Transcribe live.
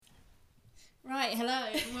Right, hello,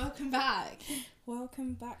 and welcome back.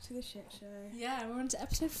 Welcome back to the shit show. Yeah, we're on to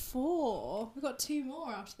episode 4. We've got 2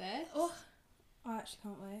 more after this. Oh, I actually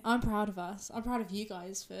can't wait. I'm proud of us. I'm proud of you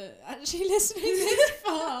guys for actually listening this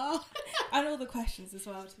far. And all the questions as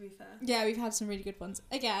well, to be fair. Yeah, we've had some really good ones.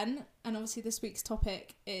 Again, and obviously this week's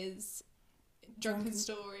topic is drunken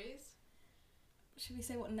stories. Should we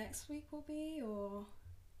say what next week will be, or...?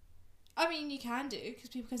 I mean, you can do, because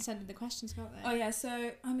people can send in the questions, can't they? Oh, yeah,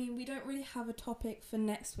 so, I mean, we don't really have a topic for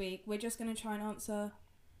next week. We're just going to try and answer...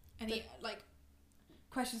 Any, like...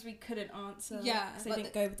 questions we couldn't answer. Yeah. Because they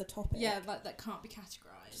didn't go with the topic. Yeah, like, that can't be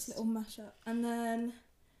categorised. Just a little mashup. And then...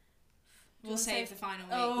 We'll save the final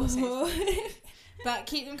week. Oh. We'll save the final week. But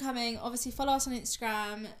keep them coming. Obviously, follow us on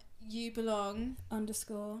Instagram. You belong... _.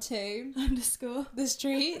 to... _ the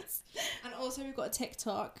streets. And also, we've got a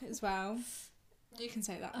TikTok as well. You can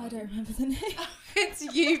say that one. I don't remember the name.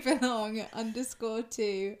 It's you belong _to _ the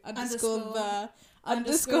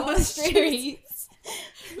streets.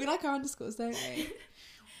 We like our underscores, don't we?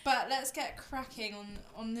 But let's get cracking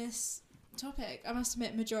on this topic. I must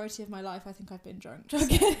admit, majority of my life, I think I've been drunk. So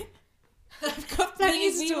I've got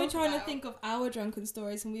plenty to talk We were trying about. to think of our drunken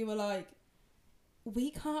stories, and we were like,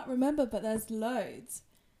 we can't remember, but there's loads.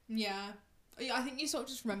 Yeah. I think you sort of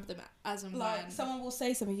just remember them as and Like, when. someone will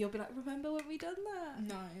say something, you'll be like, remember when we done that?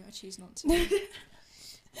 No, I choose not to.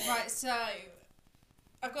 Right, so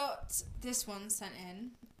I've got this one sent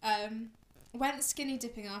in. Went skinny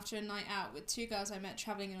dipping after a night out with 2 girls I met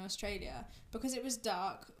travelling in Australia. Because it was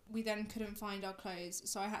dark, we then couldn't find our clothes,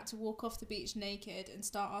 so I had to walk off the beach naked and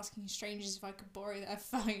start asking strangers if I could borrow their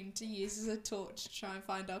phone to use as a torch to try and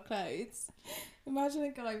find our clothes. Imagine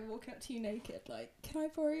a guy walking up to you naked, like, can I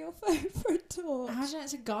borrow your phone for a torch? Imagine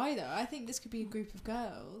it's a guy, though. I think this could be a group of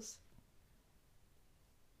girls.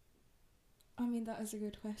 I mean, that is a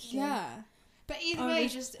good question. Yeah. But either way,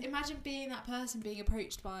 just imagine being that person being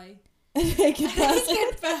approached by A naked person.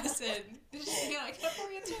 naked person. Just be like, can I borrow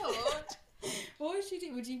your torch? What would you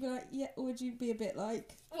do? Would you be like, yeah, or would you be a bit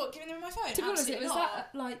like... What, giving them my phone? To be honest, Absolutely it was not.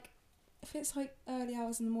 that, like, if it's like early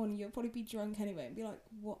hours in the morning, you'll probably be drunk anyway and be like,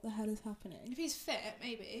 what the hell is happening? If he's fit,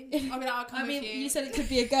 maybe. I'll be like, I'll come I mean, with you. you said it could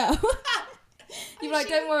be a girl. You'd be like,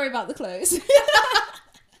 don't worry about the clothes.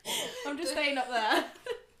 I'm just staying up there.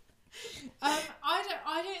 I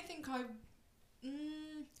don't think I...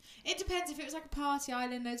 it depends. If it was like a party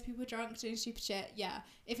island, loads of people drunk doing stupid shit, yeah.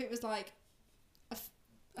 If it was like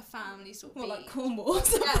a family sort of What, beach. like Cornwall or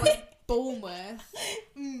something? Yeah, like Bournemouth.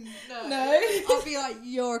 No. No. I'll be like,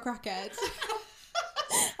 you're a crackhead.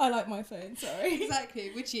 I like my phone, sorry. Exactly.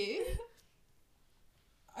 Would you?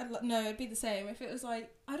 No, it'd be the same. If it was like,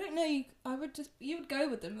 I don't know, you would go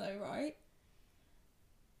with them though, right?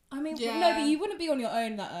 I mean, Yeah. no, but you wouldn't be on your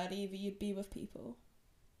own that early either. You'd be with people.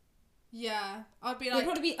 Yeah. I'd be It'd like...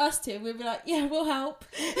 probably be us two. We'd be like, yeah, we'll help.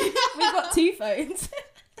 We've got 2 phones.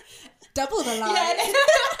 double the line. Yeah.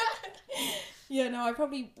 Yeah, no,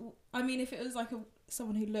 I mean, if it was like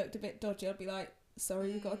someone who looked a bit dodgy, I'd be like,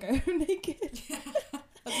 sorry, you've got to go home naked.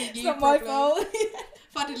 It's not my fault.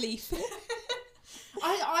 Find a leaf.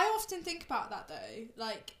 I often think about that though.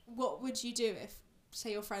 Like, what would you do if,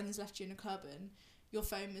 say, your friends left you in a club and your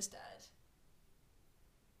phone was dead?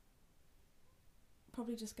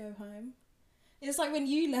 Probably just go home. It's like when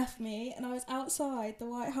you left me and I was outside the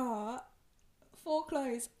White Hart, 4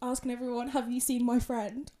 clothes, asking everyone, have you seen my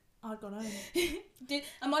friend? I'd gone home.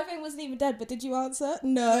 And my phone wasn't even dead, but did you answer?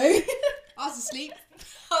 No. I was asleep.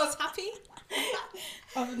 I was happy.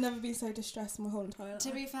 I've never been so distressed in my whole entire life.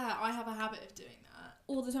 To be fair, I have a habit of doing that.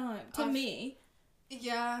 All the time. To me.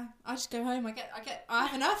 Yeah, I just go home. I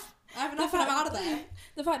have enough. I have enough and I'm out of there.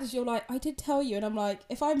 The fact is, you're like, I did tell you, and I'm like,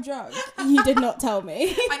 if I'm drunk, you did not tell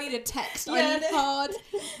me. I need a text. Yeah, I need hard.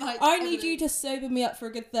 Like, I need you to sober me up for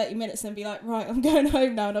a good 30 minutes and be like, right, I'm going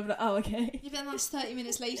home now. And I'm like, oh, okay. You've been that's 30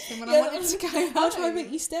 minutes later than when I wanted to go home. I'll try and make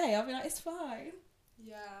you stay. I'll be like, it's fine.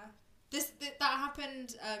 Yeah. That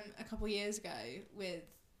happened a couple of years ago with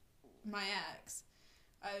my ex.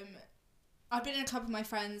 I'd been in a club with my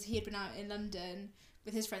friends. He had been out in London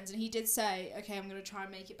with his friends, and he did say, okay, I'm going to try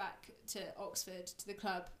and make it back to Oxford, to the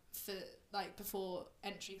club, for like before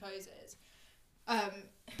entry closes.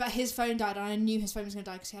 But his phone died, and I knew his phone was going to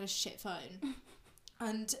die because he had a shit phone.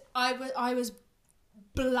 And I was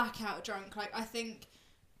blackout drunk. Like,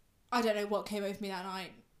 I don't know what came over me that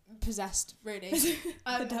night. Possessed, really.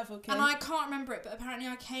 The devil came. And I can't remember it, but apparently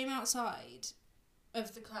I came outside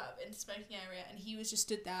of the club in the smoking area, and he was just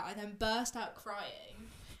stood there. I then burst out crying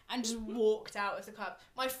and just walked out of the club.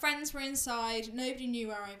 My friends were inside. Nobody knew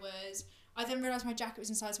where I was. I then realised my jacket was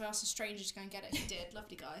inside, so I asked a stranger to go and get it. He did.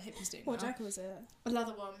 Lovely guy. I hope he's doing well. What jacket was it? A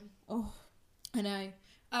leather one. Oh. I know.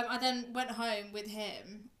 I then went home with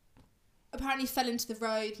him. Apparently fell into the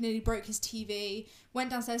road, nearly broke his TV. Went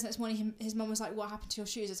downstairs next morning. His mum was like, "What happened to your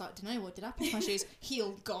shoes?" I was like, "Don't know what did happen to my shoes."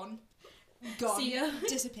 Healed, gone, See ya.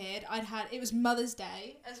 disappeared. It was Mother's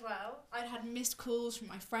Day as well. I'd had missed calls from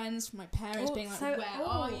my friends, from my parents, being like, "Where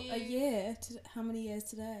are you?" A year. How many years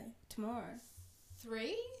today? Tomorrow.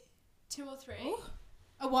 3, 2 or 3. Oh.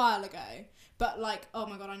 A while ago. But like, oh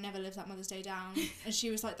my god, I never lived that Mother's Day down. And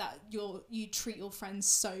she was like, "That you treat your friends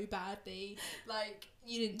so badly. Like,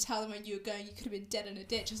 you didn't tell them when you were going. You could have been dead in a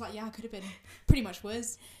ditch." I was like, "Yeah, I could have been. Pretty much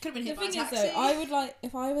was. Could have been hit by a taxi." The thing is though, I would like,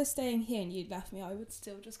 if I was staying here and you'd left me, I would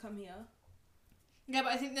still just come here. Yeah,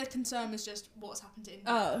 but I think the concern was just what's happened to India.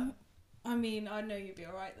 Oh. I mean, I know you'd be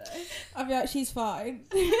alright though. I'd be like, she's fine.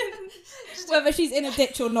 Whether she's in a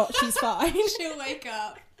ditch or not, she's fine. She'll wake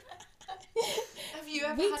up. Have you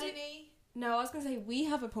ever had any? No, I was going to say, we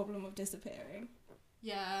have a problem of disappearing.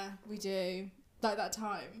 Yeah, we do. Like that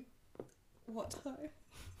time. What time?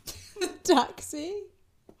 Taxi.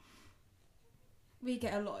 We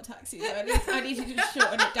get a lot of taxis. I need you to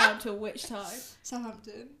shorten it down to which time.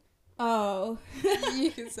 Southampton. Oh.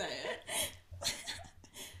 You can say it.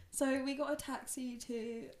 So we got a taxi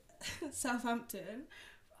to Southampton.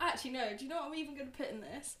 Actually, no. Do you know what I'm even going to put in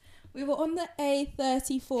this? We were on the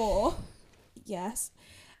A34. Yes.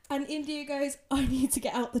 And India goes, "I need to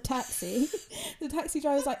get out the taxi." The taxi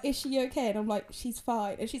driver's like, "Is she okay?" And I'm like, "She's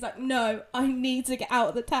fine." And she's like, "No, I need to get out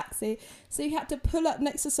of the taxi." So he had to pull up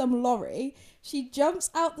next to some lorry. She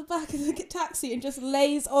jumps out the back of the taxi and just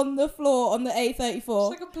lays on the floor on the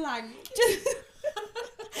A34. It's like a plank.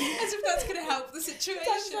 As if that's going to help the situation.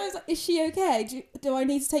 The taxi driver's like, "Is she okay? Do I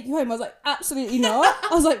need to take you home?" I was like, "Absolutely not."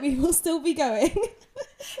 I was like, "We will still be going."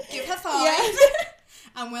 Give her 5. Yeah.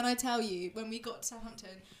 And when I tell you, when we got to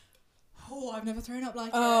Southampton, I've never thrown up like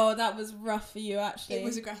it. Oh, that was rough for you, actually. It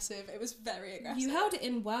was aggressive. It was very aggressive. You held it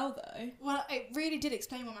in well, though. Well, it really did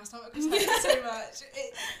explain why my stomach was hurting so much.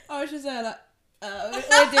 I was just there like,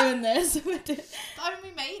 we're doing this. But I mean,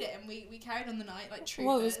 we made it and we carried on the night like troopers.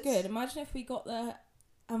 Well, it was good. Imagine if we got there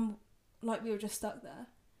and like we were just stuck there.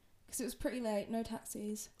 Because it was pretty late, no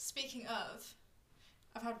taxis. Speaking of,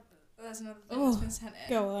 there's another thing that's been sent in.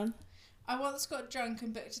 Go on. I once got drunk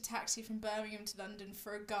and booked a taxi from Birmingham to London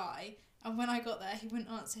for a guy, and when I got there he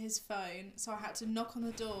wouldn't answer his phone, so I had to knock on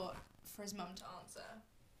the door for his mum to answer.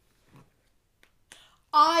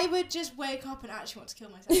 I would just wake up and actually want to kill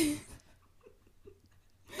myself.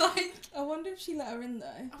 Like, I wonder if she let her in though.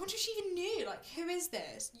 I wonder if she even knew, like, who is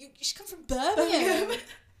this? She come from Birmingham.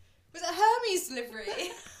 Was it Hermes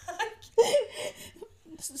delivery?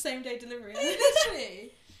 It's the same day delivery.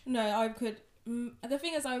 Literally. No, I could. The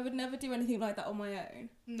thing is, I would never do anything like that on my own.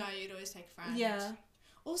 No, you'd always take a friend. Yeah.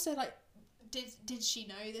 Also, like, did she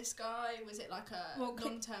know this guy? Was it like a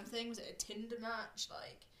long-term thing? Was it a Tinder match?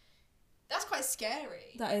 Like, that's quite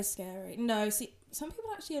scary. That is scary. No, see, some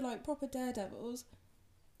people actually are like proper daredevils.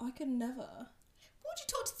 I could never. What would you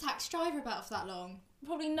talk to the taxi driver about for that long?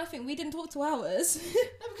 Probably nothing. We didn't talk to ours.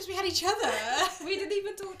 No, because we had each other. We didn't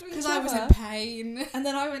even talk to each other. Because I was in pain. And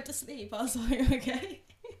then I went to sleep. I was like, okay.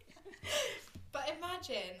 But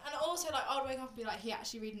imagine, and also like I'd wake up and be like, he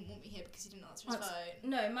actually really didn't want me here because he didn't answer his phone.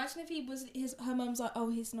 No, imagine if he was her mum's like, "Oh,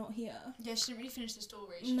 he's not here." Yeah, she didn't really finish the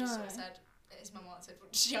story. She No. just sort of said his mum answered.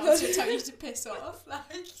 What did she answer? Tell you to piss off. Like,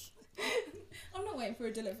 I'm not waiting for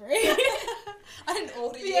a delivery. I didn't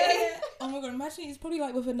order you. Yeah. Oh my god, imagine he's probably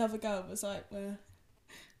like with another girl. Was like, well,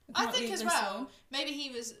 I think as well. Maybe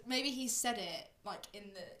he said it like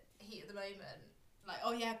in the heat of the moment, like,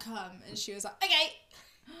 "Oh yeah, come," and she was like, "Okay."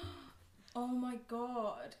 Oh my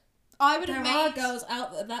god. I would have There are girls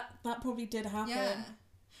out there that probably did happen. Yeah.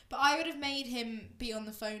 But I would have made him be on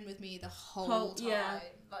the phone with me the whole time. Yeah.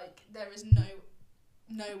 Like, there is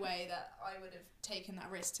no way that I would have taken that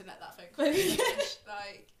risk to let that phone call finish.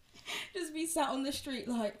 Like, just be sat on the street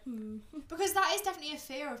like, Because that is definitely a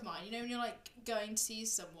fear of mine. You know, when you're like going to see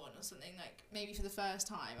someone or something, like maybe for the first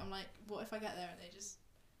time, I'm like, what if I get there and they just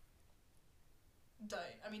don't?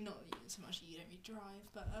 I mean, not so much you don't really drive,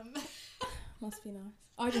 but must be nice.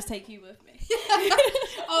 I just take you with me.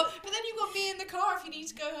 Oh, but then you've got me in the car if you need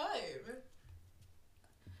to go home.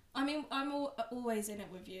 I mean, I'm always in it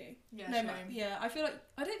with you. Yeah, no, same. yeah. I feel like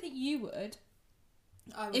I don't think you would.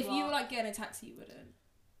 I would If you were like getting a taxi, you wouldn't.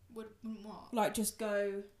 Wouldn't what? Like just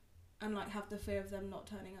go and like have the fear of them not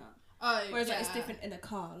turning up. Oh, Whereas yeah. like it's different in a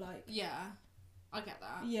car. Like Yeah, I get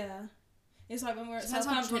that. yeah, it's like when we were at Depends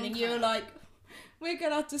how Southampton and drunk you I were am. like, "We're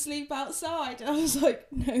gonna have to sleep outside," and I was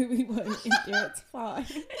like, "No, we won't, India. It's fine."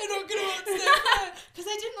 They're not going to answer their phone. Because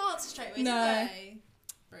they didn't answer straight away, No. did they?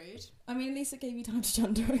 Rude. I mean, at least it gave you time to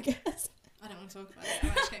chunder, I guess. I don't want to talk about it. I'm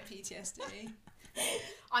actually getting PTSD.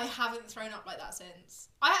 I haven't thrown up like that since.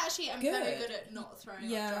 I actually am very good at not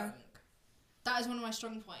throwing up drunk. That is one of my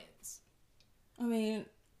strong points. I mean,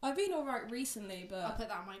 I've been alright recently, but... I'll put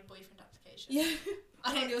that on my boyfriend application. Yeah.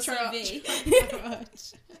 I don't your throw CV.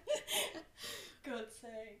 God's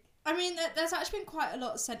sake. I mean, there's actually been quite a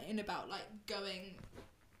lot sent in about, like, going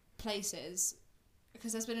places.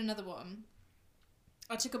 Because there's been another one.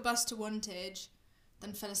 I took a bus to Wantage,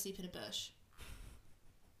 then fell asleep in a bush.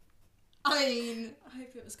 I mean... I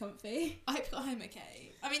hope it was comfy. I hope you got home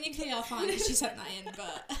okay. I mean, you clearly are fine because you sent that in,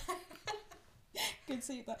 but... Good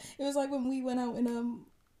see that. It was like when we went out in,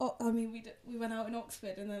 we went out in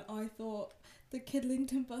Oxford, and then I thought the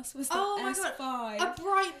Kidlington bus was the S5. God. A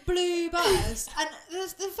bright blue bus. And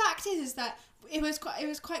the fact is that it was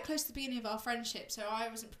quite close to the beginning of our friendship, so I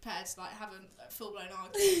wasn't prepared to like have a full blown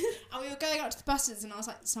argument. And we were going out to the buses, and I was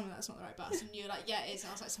like, "Some of that's not the right bus," and you were like, "Yeah, it is."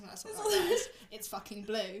 And I was like, "Some of that's not the right bus. It's fucking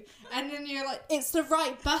blue." And then you were like, "It's the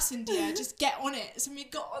right bus, India. Just get on it." So we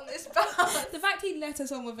got on this bus. The fact he let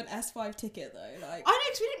us on with an S5 ticket though, like I know,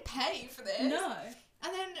 because we didn't pay for this. No.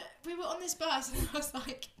 And then we were on this bus, and I was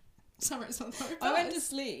like, "Sorry, it's not the right bus." I went to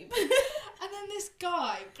sleep. And then this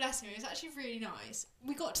guy, bless him, he was actually really nice.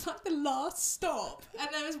 We got to like the last stop, and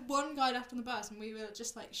there was one guy left on the bus, and we were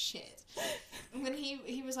just like, shit. And then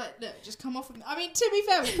he was like, "Look, just come off with me." I mean, to be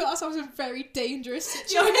fair, we put ourselves in a very dangerous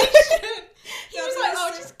situation. He was like,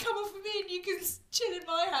 "Oh, just come off with me, and you can chill in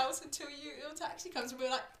my house until your taxi comes." And we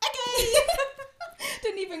were like, "Okay."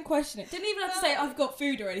 Didn't even question it. Didn't even have to say I've got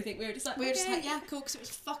food or anything. We were just like, yeah, cool, because it was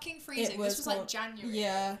fucking freezing. This was like January.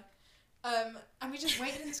 Yeah. And we just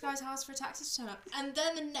waited in this guy's house for a taxi to turn up. And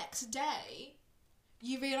then the next day,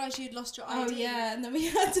 you realised you'd lost your ID. Oh, yeah, and then we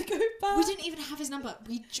had to go back. We didn't even have his number.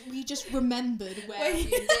 We just remembered where we'd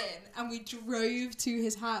been, and we drove to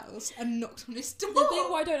his house and knocked on his door. The thing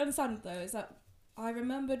what I don't understand, though, is that I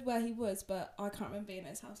remembered where he was, but I can't remember being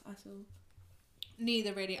at his house at all.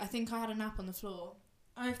 Neither, really. I think I had a nap on the floor.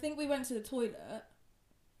 I think we went to the toilet,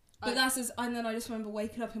 but and then I just remember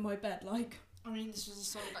waking up in my bed, like... I mean, this was a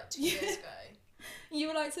solid, like, 2 years ago. You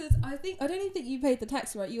were like, I don't even think you paid the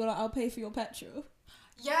taxi, right? You were like, "I'll pay for your petrol."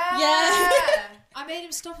 Yeah! I made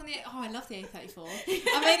him stop on the... Oh, I love the A34.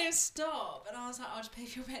 I made him stop, and I was like, "I'll just pay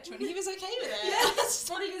for your petrol," and he was okay with it. Yeah,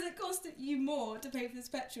 probably because it cost you more to pay for this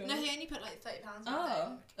petrol. No, he only put, like, £30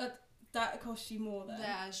 on it. That cost you more then.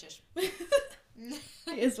 Yeah, it's just...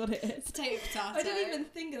 It is what it is. Potato. I didn't even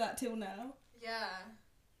think of that till now. Yeah.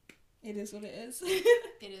 It is what it is. It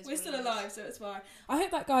is. We're still alive, so it's fine. I hope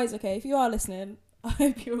that guy's okay. If you are listening, I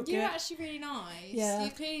hope you're good. You're actually really nice. Yeah. You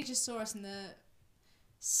clearly just saw us in the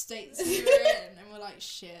states we were in, and we're like,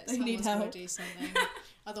 shit, They need someone's got help. to do something.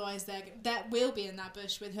 Otherwise, that will be in that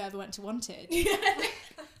bush with whoever went to Wantage. Yeah.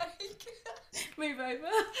 Move over.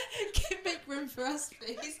 Make room for us,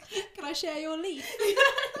 please. Can I share your leaf?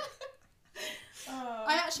 Oh.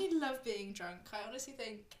 I actually love being drunk. I honestly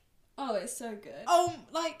think. Oh, it's so good.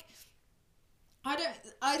 Like, I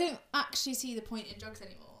don't actually see the point in drugs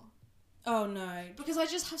anymore. Oh no. Because I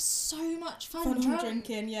just have so much fun Fun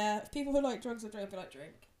drinking, yeah. If people who like drugs or drink, like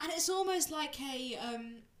drink. And it's almost like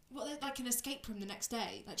like an escape room the next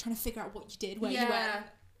day, like trying to figure out what you did, where you went.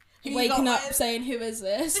 Waking up saying, "Who is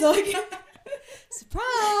this?" Like, surprise!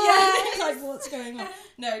 Yeah, like what's going on?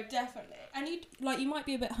 No, definitely. And you might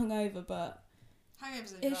be a bit hungover, but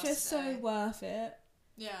hangovers are it's just so worth it.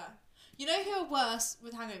 Yeah. You know who are worse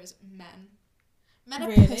with hangovers? Men. Men are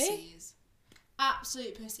Really? pussies.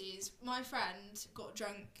 Absolute pussies. My friend got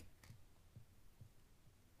drunk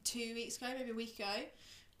 2 weeks ago, maybe a week ago,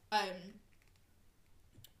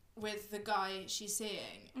 with the guy she's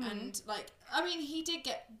seeing. And, like, I mean, he did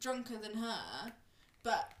get drunker than her,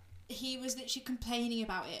 but he was literally complaining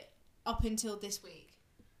about it up until this week.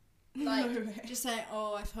 Like, No way. just saying,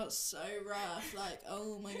 "Oh, I felt so rough. Like,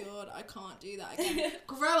 oh my God, I can't do that again."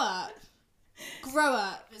 Grow up. Grow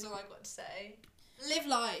up is all I've got to say. Live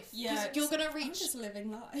life. Yeah. You're going to reach... I'm just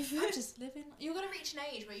living life. I'm just living... You're going to reach an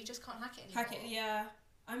age where you just can't hack it anymore. Hack it, yeah.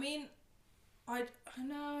 I mean, I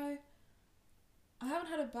know. I haven't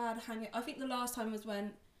had a bad hangover. I think the last time was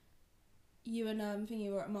when you and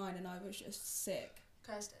Thingy were at mine, and I was just sick.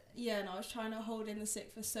 Kirsten. Yeah, and I was trying to hold in the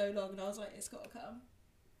sick for so long, and I was like, it's got to come.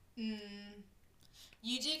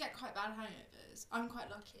 You do get quite bad hangovers. I'm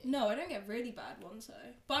quite lucky. No, I don't get really bad ones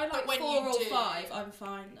though. By like when 4 you or do, 5, I'm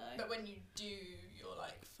fine though. But when you do, you're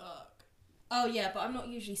like, fuck. Oh yeah, but I'm not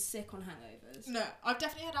usually sick on hangovers. No, I've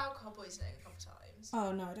definitely had alcohol poisoning a couple times.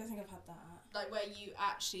 Oh no, I don't think I've had that. Like where you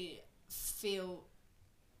actually feel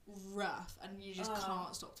rough and you just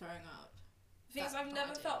can't stop throwing up. The thing is, I've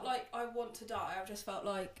never felt like I want to die. I've just felt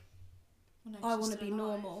like Well, no, I she's want to still be alive.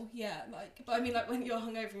 normal. Yeah, like, but I mean, like, when you're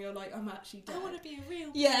hungover and you're like, I'm actually dead. I want to be a real.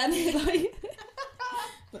 Yeah, and you're like.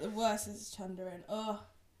 But the worst is Chandran. Oh,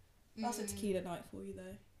 that's a Mm. tequila night for you,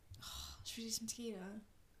 though. Should we do some tequila?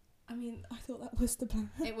 I mean, I thought that was the plan.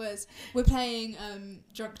 It was. We're playing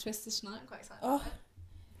Drunk Twisters tonight. I'm quite excited. Oh.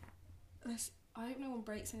 about it. I hope no one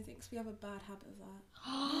breaks anything because we have a bad habit of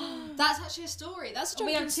that. That's actually a story. That's a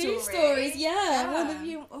We drunken have two story. stories, yeah. One of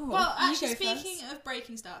you. Oh, Well, you actually, go speaking first. of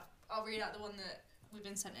breaking stuff, I'll read out the one that we've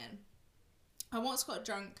been sent in. I once got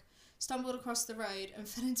drunk, stumbled across the road and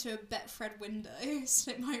fell into a Betfred window,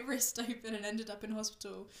 slipped my wrist open and ended up in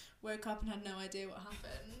hospital. Woke up and had no idea what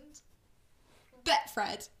happened.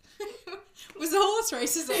 Betfred. Was the horse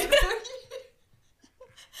races on?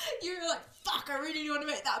 You were like, fuck, I really want to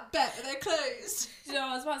make that bet, but they're closed. You know,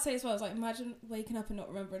 I was about to say as well, I was like, imagine waking up and not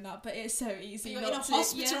remembering that, but it's so easy. But you're in a not to,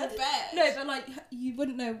 hospital yeah. bed. No, but like, you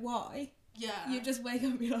wouldn't know why. Yeah. You just wake up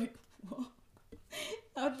and be like, what?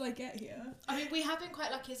 How did I get here? I mean, we have been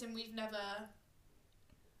quite lucky as in we've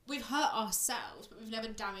hurt ourselves, but we've never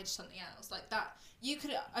damaged something else. Like that, you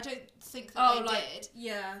could, I don't think that they did,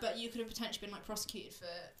 yeah. but you could have potentially been like prosecuted for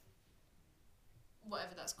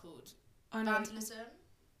whatever that's called. I know. Vandalism.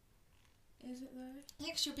 Is it though? Yeah,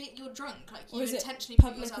 because you're drunk, like Or you is it intentionally put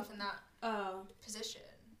public yourself in that Oh. position.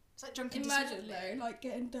 It's like drunken Imagine disorderly. though, like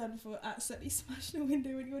getting done for accidentally smashing a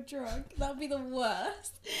window when you're drunk. That'd be the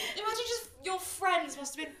worst. Imagine just your friends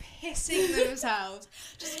must have been pissing themselves,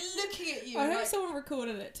 just looking at you. I hope like, someone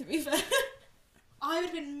recorded it, to be fair. I would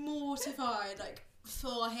have been mortified, like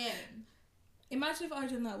for him. Imagine if I'd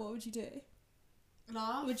done that, what would you do?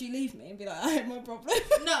 Laugh? Would you leave me and be like, I have my problem?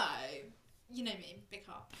 No, you know me, big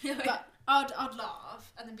heart. But I'd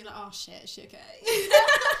laugh and then be like, oh shit, is she okay?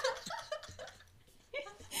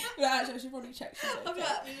 But actually, I should probably check she's okay. I'd be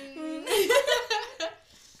like,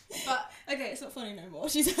 But Okay, it's not funny no more.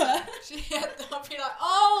 She's hurt. I'll be like,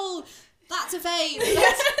 oh, that's a vein.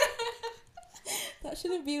 That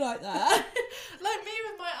shouldn't be like that. Like me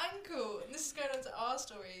with my ankle. And this is going on to our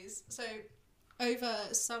stories. So over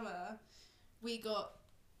summer, we got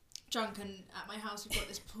drunk and at my house we've got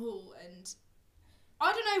this pool and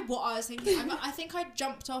I don't know what I was thinking. I think I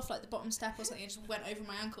jumped off like the bottom step or something and just went over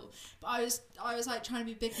my ankle. But I was like trying to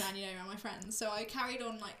be big man, you know, around my friends. So I carried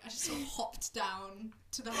on, like I just sort of hopped down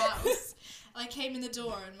to the house. I came in the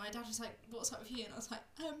door and my dad was like, "What's up with you?" And I was like,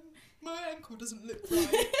 my ankle doesn't look right."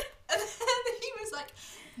 And then he was like,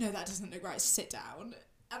 "No, that doesn't look right. Sit down."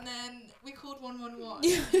 And then we called 111,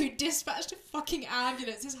 who dispatched a fucking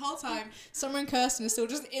ambulance. This whole time, Summer and Kirsten are still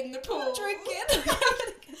just in the pool. Drinking.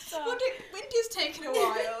 Well, Windy's taken a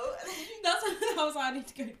while. That's when I was like, I need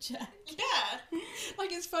to go check. Yeah.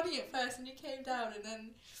 Like, it's funny at first, and you came down, and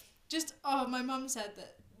then just, my mum said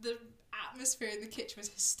that the atmosphere in the kitchen was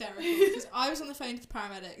hysterical, because I was on the phone to the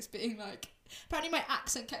paramedics being like, apparently my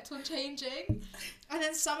accent kept on changing, and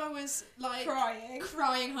then Summer was like Crying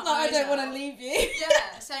her like, eyes I don't want to out. leave you.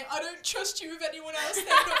 Yeah, saying, I don't trust you with anyone else, they're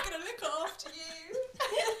not going to look after you.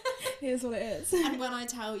 Here's what it is. And when I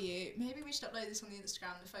tell you, maybe we should upload this on the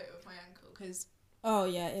Instagram, the photo of my ankle, because Oh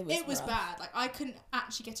yeah, it was rough. bad. Like, I couldn't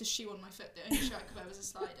actually get a shoe on my foot. The only shoe I could wear was a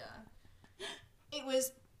slider.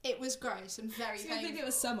 It was gross and very So painful. I think it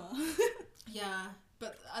was summer. Yeah,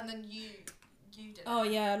 and then you did Oh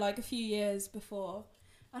it. yeah, like a few years before.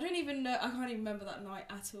 I don't even know. I can't even remember that night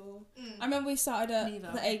at all. I remember we started at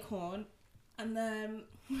Neither. the Acorn, and then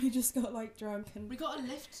we just got like drunk and We got a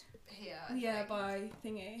lift here. I yeah, think. by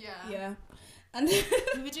thingy. Yeah. Yeah. And then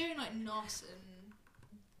We were doing like nos and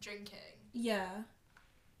drinking. yeah,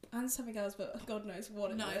 and something else, but God knows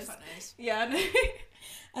what it No, was. fuck knows. Yeah, I know.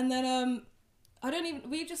 And then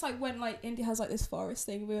we just like went like India has like this forest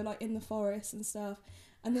thing. We were like in the forest and stuff.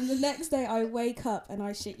 And then the next day I wake up and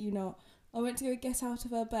I shit you not, I went to go get out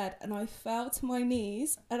of her bed and I fell to my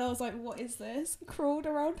knees and I was like, what is this? Crawled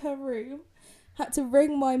around her room, had to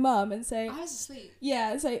ring my mum and say, I was asleep.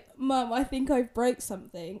 yeah, and say, Mum, I think I've broke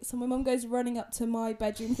something. So my mum goes running up to my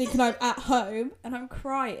bedroom thinking I'm at home and I'm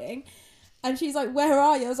crying. And she's like, where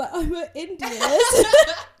are you? I was like, I'm at India's.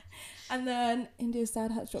 And then India's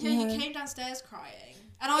dad had to drop me home. Yeah, you came downstairs crying.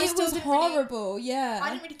 And I It still was didn't horrible, yeah. I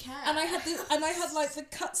didn't really care. And I had like the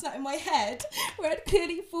cuts out in my head where I'd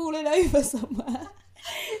clearly fallen over somewhere.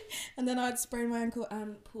 And then I'd sprained my ankle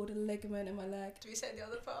and pulled a ligament in my leg. Do we say the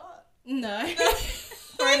other part? No.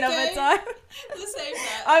 For another Okay. time. We'll save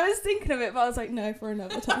that. I was thinking of it, but I was like, no, for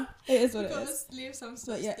another time. It is what it is. Leave some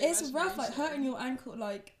stuff. But yeah, to the it's rough, like imagination. hurting your ankle,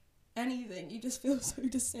 like anything. You just feel so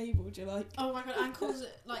disabled. You're like, Oh my god, ankles,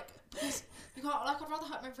 like, because you can't, like, I'd rather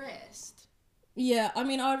hurt my wrist. Yeah, I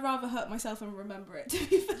mean, I'd rather hurt myself and remember it, to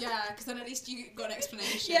be fair. Yeah, because then at least you got an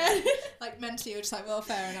explanation. Yeah. Like, mentally, you're just like, well,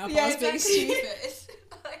 fair enough. Yeah, I was being exactly. stupid.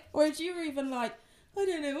 Like, Or did you were even like, I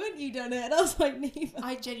don't know, when you done it? And I was like, neither.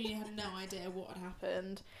 I genuinely had no idea what had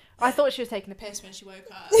happened. I thought she was taking a piss when she woke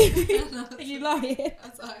up. And You lying? I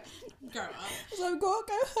was like, grow up. I was like, I've got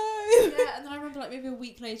to go home. Yeah, and then I remember like maybe a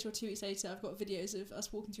week later or 2 weeks later, I've got videos of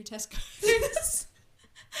us walking through Tesco's.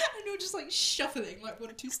 And you're just like shuffling, like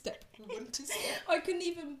 1 2 step, 1 2 step. I couldn't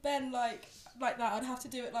even bend like that. I'd have to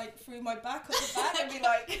do it like through my back on the back and be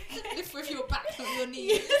like If with your back on your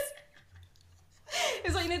knees.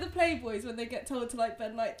 It's like, you know, the Playboys when they get told to like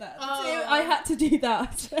bend like that. Oh. So I had to do that.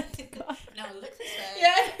 I swear to God. Now look this way.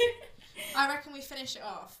 Yeah. I reckon we finish it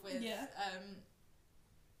off with Yeah.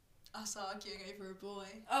 us arguing over a boy.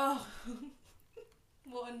 Oh,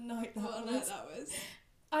 what a night that What a was. night that was.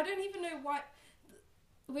 I don't even know why.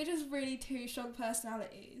 We're just really two strong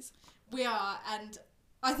personalities. We are, and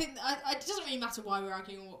I think it doesn't really matter why we're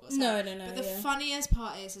arguing or what got said. No. But the funniest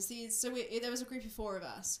part is these. So there was a group of 4 of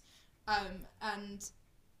us, and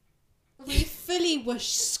we fully were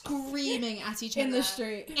screaming at each other in the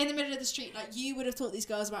street. in the middle of the street. Like, you would have thought these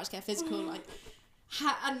girls were about to get physical. Like,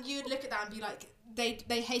 and you would look at that and be like,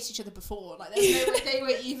 they hate each other before. Like, there's no way they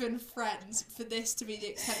were even friends for this to be the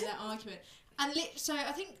extent of their argument. And so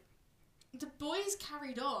I think the boys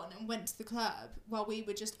carried on and went to the club while we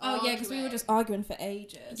were just arguing. Oh yeah, because we were just arguing for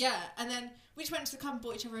ages. Yeah, and then we just went to the club and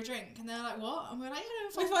bought each other a drink, and they're like, what? And we're like,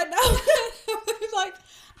 We I find know. out. We're like,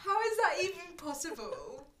 how is that even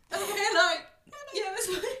possible? And we're like, Yeah, it's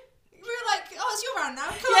like, we're like, oh, it's your round now.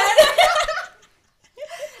 Come Yeah. on.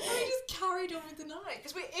 And we just carried on with the night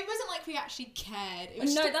because it wasn't like we actually cared. It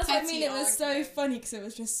was no, just a that's what I petty mean. It was so argument. funny because it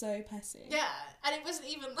was just so petty. Yeah, and it wasn't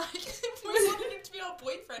even like we wanted him to be our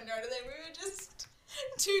boyfriend or anything. We were just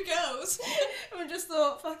 2 girls. And we just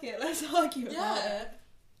thought, fuck it, let's argue about Yeah. it.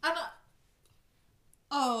 And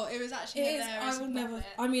it was actually It is. hilarious. I would about never. it.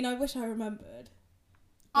 I mean, I wish I remembered.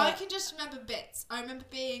 I But- can just remember bits. I remember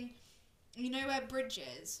being, you know where Bridge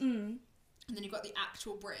is, Mm. and then you've got the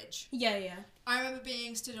actual bridge. Yeah. I remember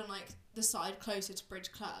being stood on like the side closer to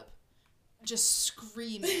Bridge Club, just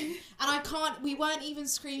screaming. And we weren't even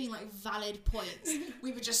screaming like valid points.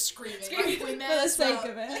 We were just screaming. Screaming Like, we may for the as well,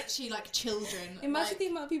 sake of it. literally like children. Imagine like, the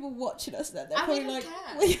amount of people watching us then. They're and we probably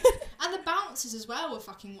didn't like. care. And the bouncers as well were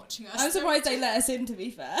fucking watching us. I'm surprised they let us in. To be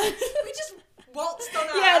fair. We just waltzed on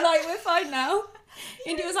Yeah, out. like we're fine now.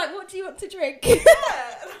 Indy was like, "What do you want to drink?" Yeah.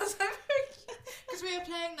 And I was like, because we were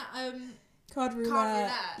playing that Card roulette. card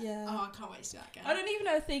roulette. Yeah. Oh, I can't wait to do that again. I don't even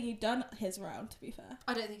know if he'd done his round. To be fair,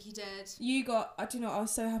 I don't think he did. you got. I do you know. I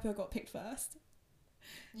was so happy I got picked first.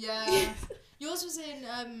 Yeah. Yours was in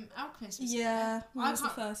Alchemist, wasn't Yeah, it? mine was the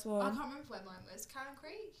can't- first I one. can't remember where mine was. Karen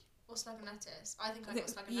Creek or Slag and Lettuce? I think I I got think-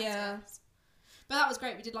 Slag and yeah. Lettuce. But that was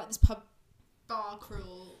great. We did like this pub bar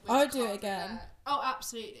crawl. with I would do it card again. roulette. Oh,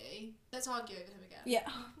 absolutely. Let's argue over him again. Yeah.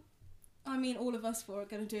 I mean, all of us 4 are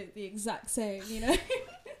going to do it the exact same, you know?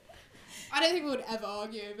 I don't think we would ever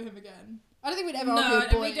argue over him again. I don't think we'd ever No, argue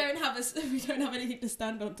with boy. we don't have we don't have anything to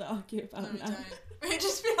stand on to argue No, about we now. don't. We'd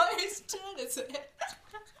just be like, his turn, isn't it?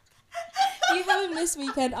 You have him this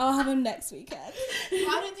weekend, I'll have him next weekend.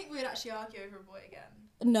 I don't think we'd actually argue over a boy again.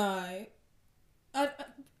 No.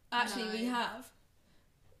 Actually, No. we have.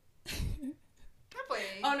 Have we?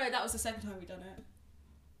 Oh no, that was the second time we done it.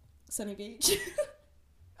 Sunny Beach.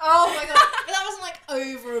 Oh my god. But that wasn't like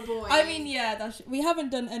over a boy. I mean, yeah, we haven't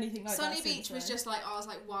done anything like Sunny that Beach since was then. just like, I was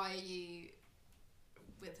like, why are you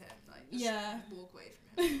with him? Like, just Yeah. walk away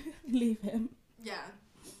from him. Leave him. Yeah.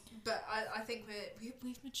 But I think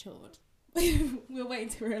we've matured. We're waiting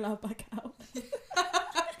till we're allowed back out.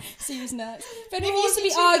 See who's next. If anyone If you wants to see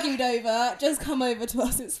be two- argued over, just come over to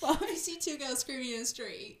us, it's fine. If you see 2 girls screaming in the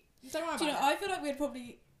street, don't worry Do you know, about it. I feel like we'd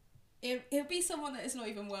probably... It would be someone that is not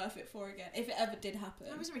even worth it for again, if it ever did happen.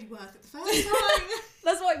 It wasn't really worth it the first time.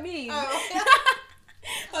 That's what I mean. Oh.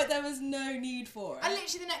 Like, there was no need for it. And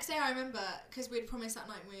literally the next day I remember, because we'd promised that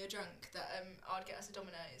night when we were drunk that I'd get us a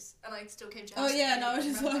Domino's, and I still came to your Oh, house. yeah, and no, I was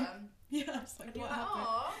you just remember. Yeah, it's like, And you what were like, happened?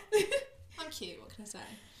 "Aw." I'm cute, what can I say?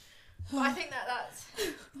 But I think that's...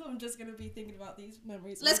 I'm just going to be thinking about these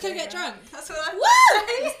memories. Let's all go day get now. drunk. That's what I'm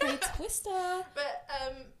Let's saying. play Twister. But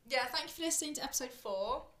yeah, thank you for listening to episode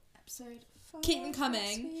 4. Episode 5. Keep them coming.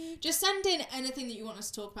 next week. Just send in anything that you want us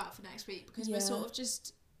to talk about for next week, because we're Yeah. sort of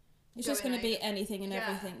just... It's just going going to be over. anything and Yeah.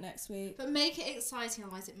 everything next week. But make it exciting,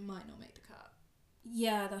 otherwise it might not make the cut.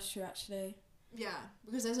 Yeah, that's true, actually. Yeah,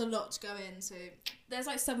 because there's a lot to go in, so... There's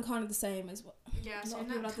like some kind of the same as well. Yeah, A so lot of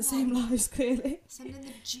now, people have the come same on. lives, clearly. Send in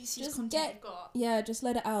the juiciest Just content get- you've got. Yeah, just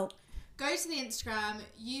let it out. Go to the Instagram,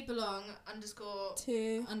 youbelong__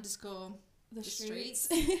 To the streets.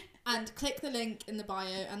 And click the link in the bio,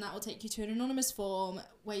 and that will take you to an anonymous form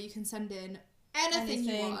where you can send in anything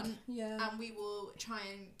you want. Yeah. And we will try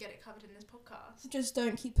and get it covered in this podcast. Just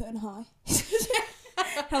don't keep putting hi.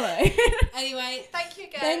 Hello. Anyway, thank you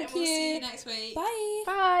again. Thank and we'll see you. you next week. Bye.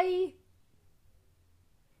 Bye.